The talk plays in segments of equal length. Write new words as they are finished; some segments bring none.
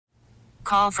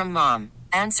call from mom.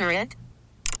 Answer it.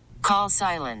 Call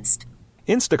silenced.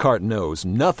 Instacart knows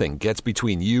nothing gets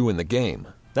between you and the game.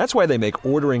 That's why they make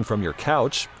ordering from your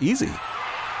couch easy.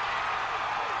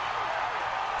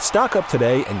 Stock up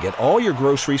today and get all your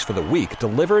groceries for the week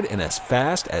delivered in as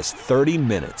fast as 30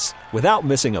 minutes without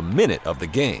missing a minute of the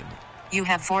game. You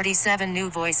have 47 new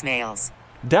voicemails.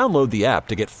 Download the app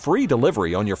to get free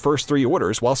delivery on your first 3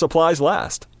 orders while supplies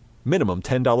last. Minimum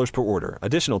 $10 per order.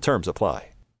 Additional terms apply.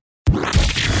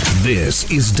 This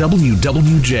is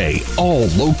WWJ All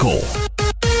Local.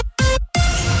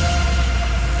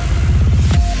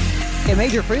 A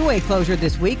major freeway closure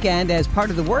this weekend as part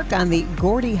of the work on the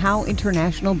Gordie Howe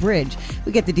International Bridge.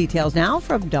 We get the details now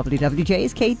from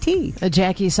WWJ's KT.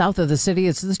 Jackie, south of the city,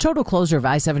 it's the total closure of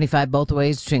I-75 both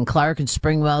ways between Clark and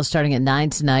Springwell starting at 9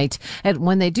 tonight. And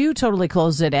when they do totally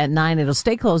close it at 9, it'll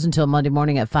stay closed until Monday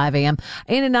morning at 5 a.m.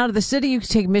 In and out of the city, you can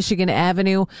take Michigan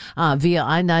Avenue via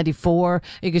I-94.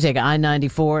 You can take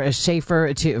I-94 as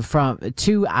Schaefer to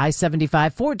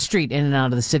I-75. Ford Street in and out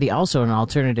of the city, also an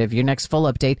alternative. Your next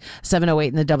full update, 7:08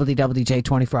 in the WWJ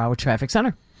 24-hour traffic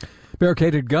center.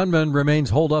 Barricaded gunman remains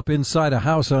holed up inside a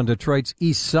house on Detroit's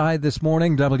east side this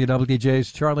morning.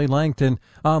 WWJ's Charlie Langton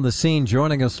on the scene,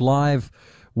 joining us live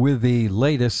with the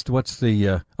latest. What's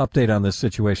the update on this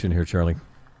situation here, Charlie?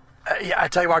 Yeah, I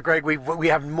tell you what, Greg, we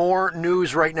have more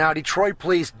news right now. Detroit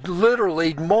police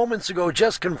literally moments ago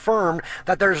just confirmed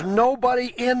that there's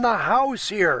nobody in the house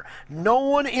here. No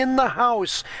one in the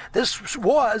house. This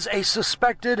was a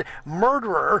suspected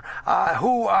murderer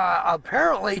who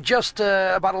apparently just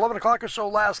about 11 o'clock or so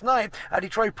last night,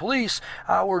 Detroit police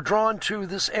were drawn to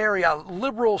this area,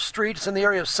 Liberal Street. It's in the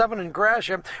area of 7 and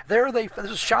Gresham. There this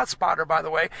is ShotSpotter, by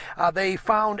the way. They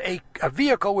found a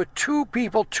vehicle with 2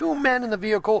 people, 2 men in the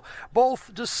vehicle,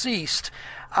 both deceased.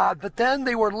 But then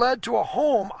they were led to a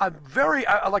home,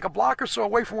 like a block or so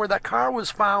away from where that car was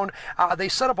found. They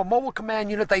set up a mobile command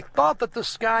unit. They thought that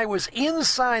this guy was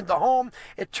inside the home.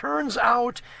 It turns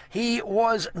out he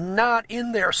was not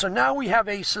in there. So now we have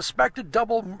a suspected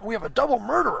double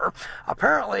murderer,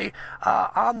 apparently,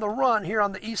 on the run here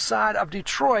on the east side of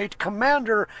Detroit.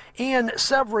 Commander Ian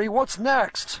Severy, what's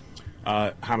next?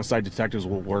 Homicide detectives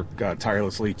will work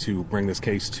tirelessly to bring this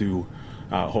case to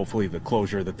hopefully the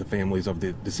closure that the families of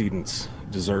the decedents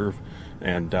deserve,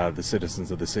 and the citizens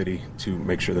of the city to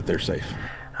make sure that they're safe.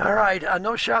 All right,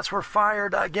 no shots were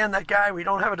fired. Again, that guy, we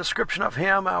don't have a description of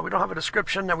him. We don't have a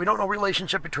description, and we don't know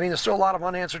relationship between. There's still a lot of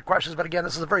unanswered questions, but again,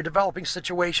 this is a very developing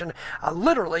situation.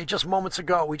 Literally, just moments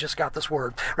ago, we just got this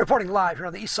word. Reporting live here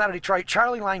on the east side of Detroit,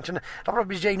 Charlie Langton,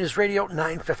 WWJ News Radio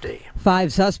 950.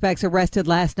 5 suspects arrested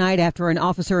last night after an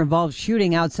officer-involved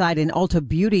shooting outside an Ulta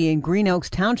Beauty in Green Oaks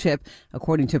Township.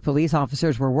 According to police,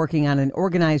 officers were working on an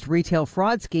organized retail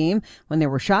fraud scheme when there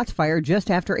were shots fired just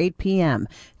after 8 p.m.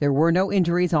 There were no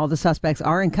injuries. All the suspects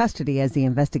are in custody as the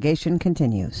investigation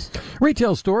continues.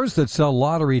 Retail stores that sell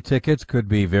lottery tickets could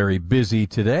be very busy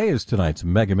today as tonight's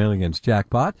Mega Millions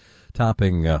jackpot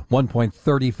topping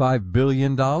 $1.35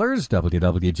 billion.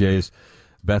 WWJ's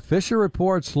Beth Fisher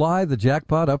reports live the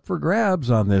jackpot up for grabs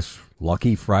on this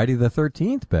lucky Friday the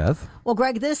 13th, Beth. Well,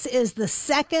 Greg, this is the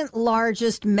second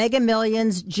largest Mega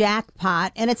Millions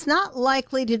jackpot, and it's not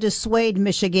likely to dissuade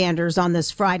Michiganders on this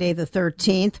Friday the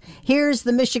 13th. Here's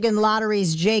the Michigan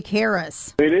Lottery's Jake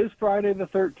Harris. It is Friday the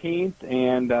 13th,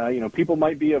 and, people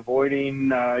might be avoiding,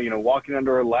 walking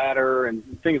under a ladder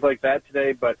and things like that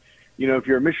today, but if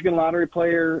you're a Michigan Lottery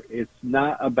player, it's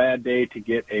not a bad day to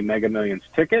get a Mega Millions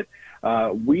ticket.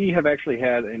 We have actually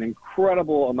had an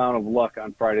incredible amount of luck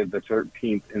on Friday the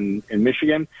 13th in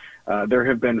Michigan. There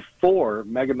have been 4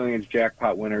 Mega Millions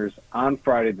jackpot winners on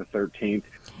Friday the 13th.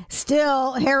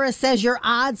 Still, Harris says your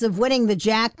odds of winning the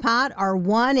jackpot are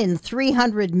 1 in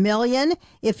 300 million.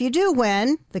 If you do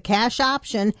win, the cash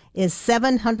option is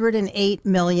 $708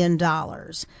 million.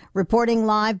 Reporting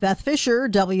live, Beth Fisher,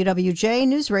 WWJ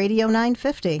News Radio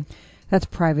 950. That's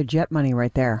private jet money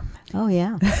right there. Oh,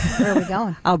 yeah. Where are we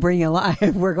going? I'll bring you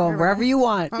live. We're going wherever you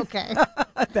want. Okay.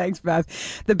 Thanks,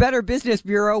 Beth. The Better Business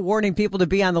Bureau warning people to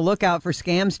be on the lookout for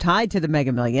scams tied to the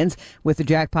Mega Millions. With the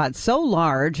jackpot so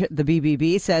large, the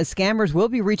BBB says scammers will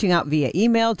be reaching out via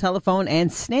email, telephone,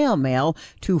 and snail mail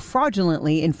to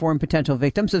fraudulently inform potential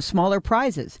victims of smaller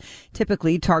prizes.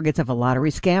 Typically, targets of a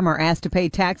lottery scam are asked to pay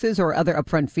taxes or other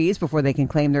upfront fees before they can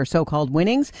claim their so-called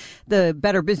winnings. The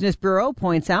Better Business Bureau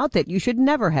points out that you should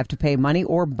never have to pay money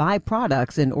or buy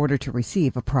products in order to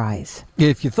receive a prize.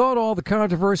 If you thought all the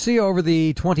controversy over the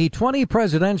the 2020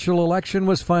 presidential election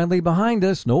was finally behind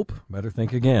us. Nope, better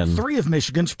think again. 3 of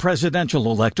Michigan's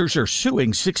presidential electors are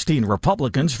suing 16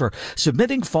 Republicans for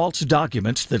submitting false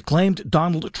documents that claimed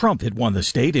Donald Trump had won the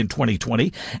state in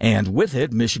 2020, and with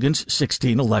it, Michigan's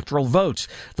 16 electoral votes.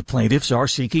 The plaintiffs are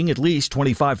seeking at least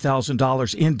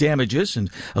 $25,000 in damages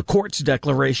and a court's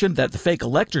declaration that the fake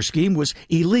elector scheme was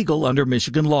illegal under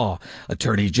Michigan law.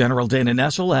 Attorney General Dana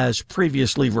Nessel has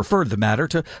previously referred the matter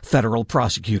to federal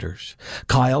prosecutors.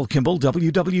 Kyle Kimball,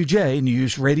 WWJ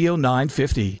News Radio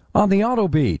 950. On the Auto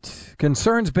Beat,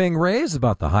 concerns being raised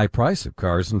about the high price of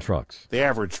cars and trucks. The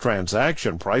average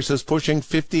transaction price is pushing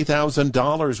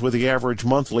 $50,000 with the average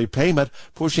monthly payment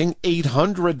pushing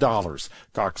 $800.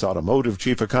 Cox Automotive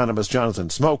Chief Economist Jonathan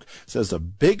Smoke says the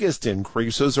biggest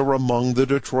increases are among the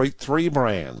Detroit 3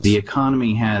 brands. The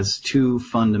economy has 2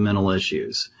 fundamental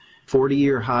issues: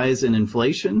 40-year highs in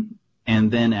inflation,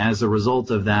 and then as a result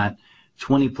of that,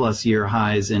 20-plus year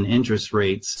highs in interest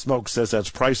rates. Smoke says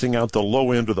that's pricing out the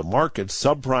low end of the market.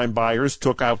 Subprime buyers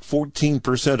took out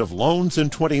 14% of loans in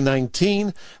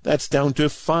 2019. That's down to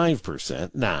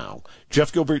 5% now.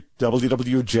 Jeff Gilbert,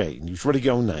 WWJ News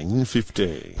Radio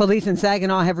 950. Police in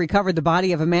Saginaw have recovered the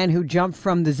body of a man who jumped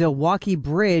from the Zilwaukee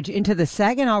Bridge into the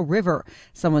Saginaw River.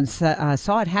 Someone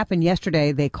saw it happen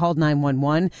yesterday. They called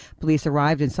 911. Police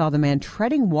arrived and saw the man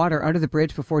treading water under the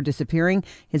bridge before disappearing.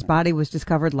 His body was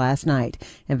discovered last night.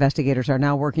 Investigators are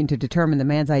now working to determine the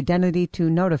man's identity to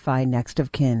notify next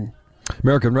of kin.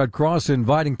 American Red Cross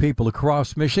inviting people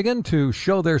across Michigan to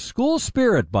show their school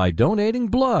spirit by donating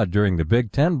blood during the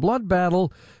Big Ten blood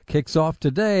battle. Kicks off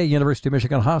today, University of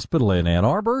Michigan Hospital in Ann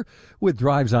Arbor, with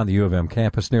drives on the U of M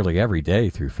campus nearly every day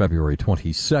through February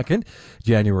 22nd.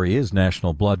 January is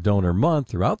National Blood Donor Month.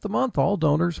 Throughout the month, all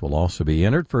donors will also be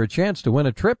entered for a chance to win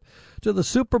a trip to the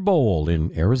Super Bowl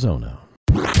in Arizona.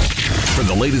 For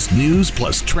the latest news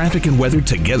plus traffic and weather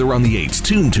together on the 8s,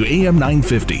 tune to AM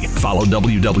 950. Follow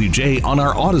WWJ on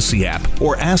our Odyssey app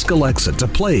or ask Alexa to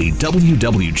play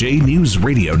WWJ News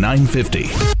Radio 950.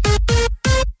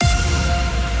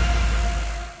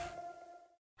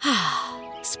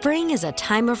 Spring is a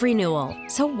time of renewal,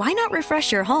 so why not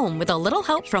refresh your home with a little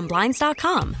help from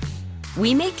Blinds.com?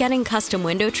 We make getting custom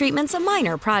window treatments a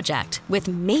minor project with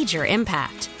major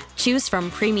impact. Choose from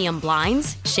premium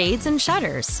blinds, shades, and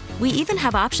shutters. We even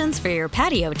have options for your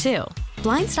patio, too.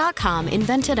 Blinds.com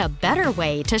invented a better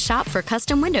way to shop for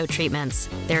custom window treatments.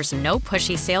 There's no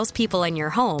pushy salespeople in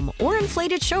your home or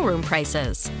inflated showroom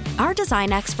prices. Our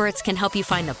design experts can help you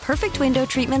find the perfect window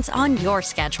treatments on your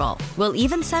schedule. We'll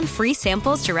even send free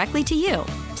samples directly to you.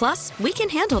 Plus, we can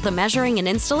handle the measuring and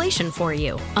installation for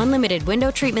you. Unlimited window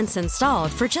treatments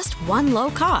installed for just one low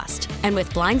cost. And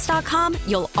with Blinds.com,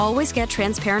 you'll always get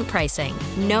transparent pricing.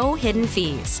 No hidden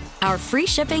fees. Our free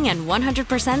shipping and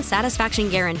 100% satisfaction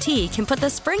guarantee can put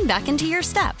the spring back into your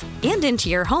step and into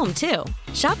your home, too.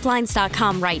 Shop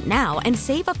Blinds.com right now and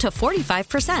save up to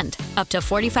 45%. Up to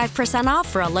 45% off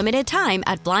for a limited time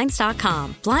at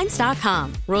Blinds.com.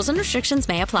 Blinds.com. Rules and restrictions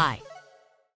may apply.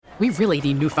 We really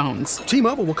need new phones.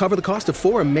 T-Mobile will cover the cost of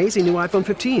 4 amazing new iPhone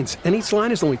 15s, and each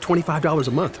line is only $25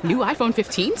 a month. New iPhone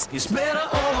 15s? It's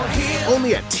better over here.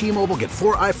 Only at T-Mobile, get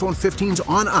 4 iPhone 15s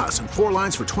on us and 4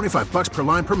 lines for $25 per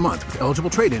line per month with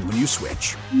eligible trade-in when you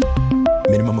switch.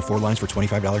 Minimum of 4 lines for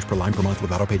 $25 per line per month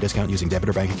with autopay discount using debit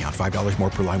or bank account. $5 more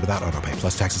per line without autopay,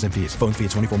 plus taxes and fees. Phone fee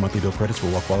at 24 monthly bill credits for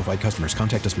well-qualified customers.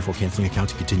 Contact us before canceling account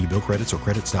to continue bill credits or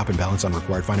credit stop and balance on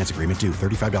required finance agreement due.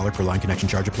 $35 per line connection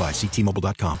charge applies. See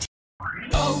T-Mobile.com.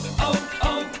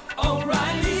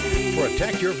 O'Reilly.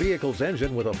 Protect your vehicle's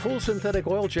engine with a full synthetic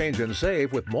oil change and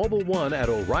save with Mobile One at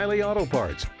O'Reilly Auto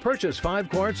Parts. Purchase 5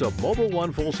 quarts of Mobile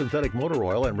One full synthetic motor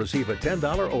oil and receive a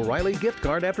 $10 O'Reilly gift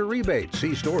card after rebate.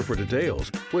 See store for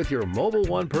details. With your Mobile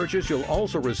One purchase, you'll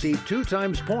also receive 2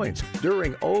 times points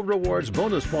during O Rewards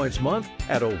Bonus Points Month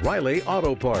at O'Reilly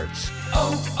Auto Parts.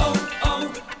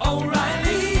 O'Reilly.